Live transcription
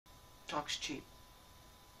Talk's cheap.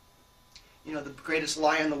 You know, the greatest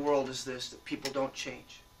lie in the world is this, that people don't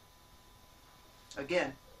change.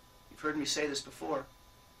 Again, you've heard me say this before.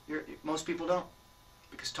 Most people don't,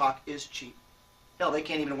 because talk is cheap. Hell, they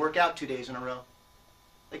can't even work out 2 days in a row.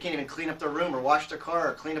 They can't even clean up their room or wash their car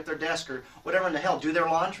or clean up their desk or whatever in the hell, do their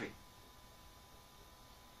laundry.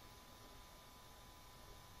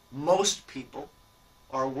 Most people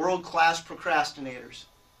are world-class procrastinators.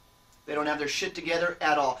 They don't have their shit together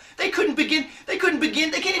at all. They couldn't begin, they can't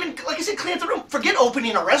even, like I said, clean up the room. Forget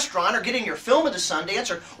opening a restaurant or getting your film at the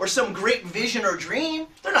Sundance or some great vision or dream.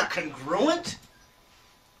 They're not congruent.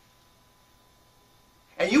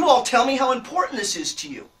 And you all tell me how important this is to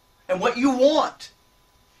you and what you want.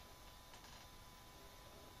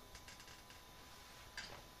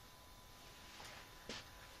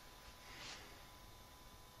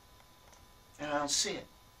 And I don't see it.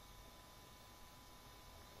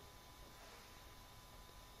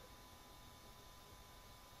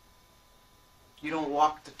 You don't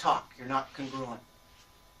walk the talk. You're not congruent.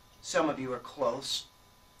 Some of you are close.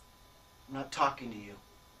 I'm not talking to you.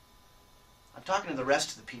 I'm talking to the rest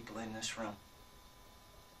of the people in this room.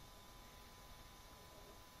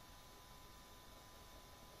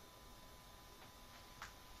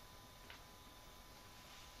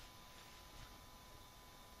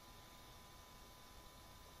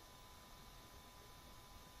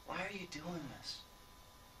 Why are you doing this?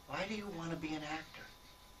 Why do you want to be an actor?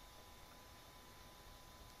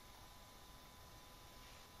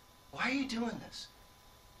 Why are you doing this?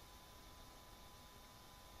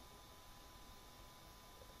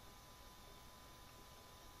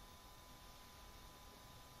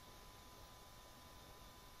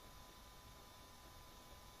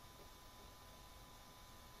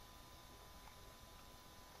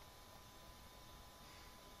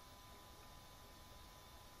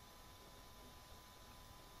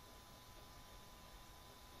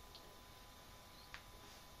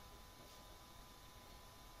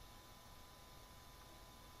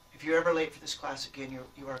 If you're ever late for this class again,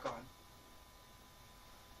 you are gone.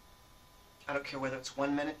 I don't care whether it's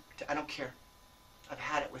 1 minute. I don't care. I've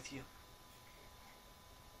had it with you.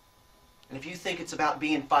 And if you think it's about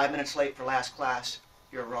being 5 minutes late for last class,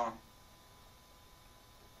 you're wrong.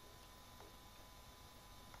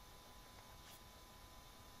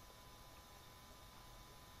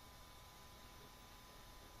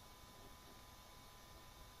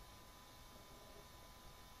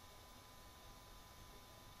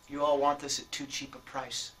 You all want this at too cheap a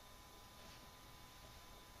price.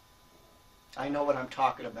 I know what I'm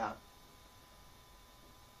talking about.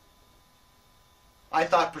 I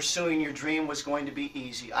thought pursuing your dream was going to be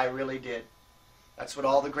easy. I really did. That's what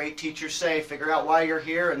all the great teachers say. Figure out why you're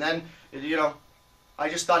here, and then, you know, I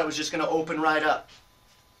just thought it was just going to open right up.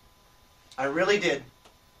 I really did.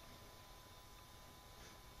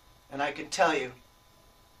 And I can tell you,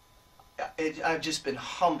 I've just been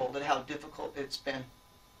humbled at how difficult it's been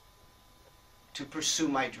to pursue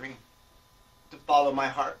my dream, to follow my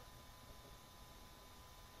heart.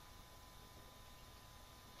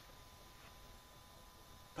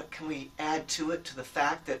 But can we add to it to the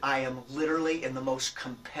fact that I am literally in the most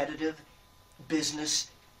competitive business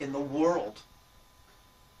in the world?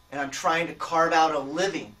 And I'm trying to carve out a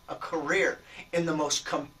living, a career, in the most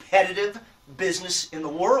competitive business in the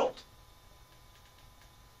world.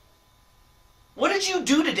 What did you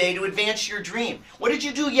do today to advance your dream? What did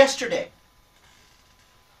you do yesterday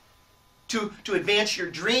to advance your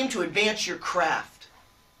dream, to advance your craft?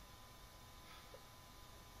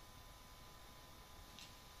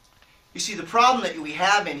 You see, the problem that we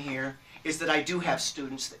have in here is that I do have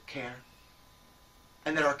students that care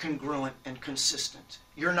and that are congruent and consistent.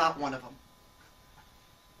 You're not one of them.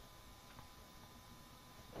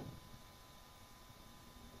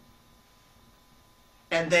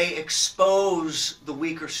 And they expose the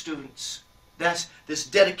weaker students. This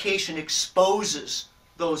dedication exposes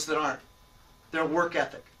those that aren't. Their work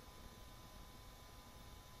ethic.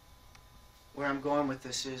 Where I'm going with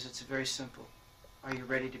this is, it's very simple. Are you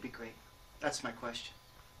ready to be great? That's my question.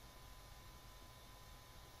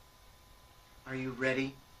 Are you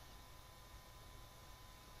ready?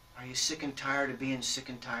 Are you sick and tired of being sick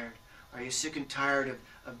and tired? Are you sick and tired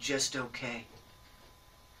of just okay?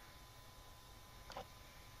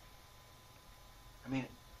 I mean,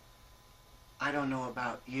 I don't know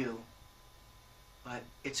about you, but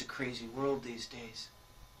it's a crazy world these days.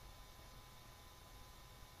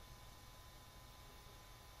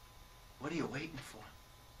 What are you waiting for?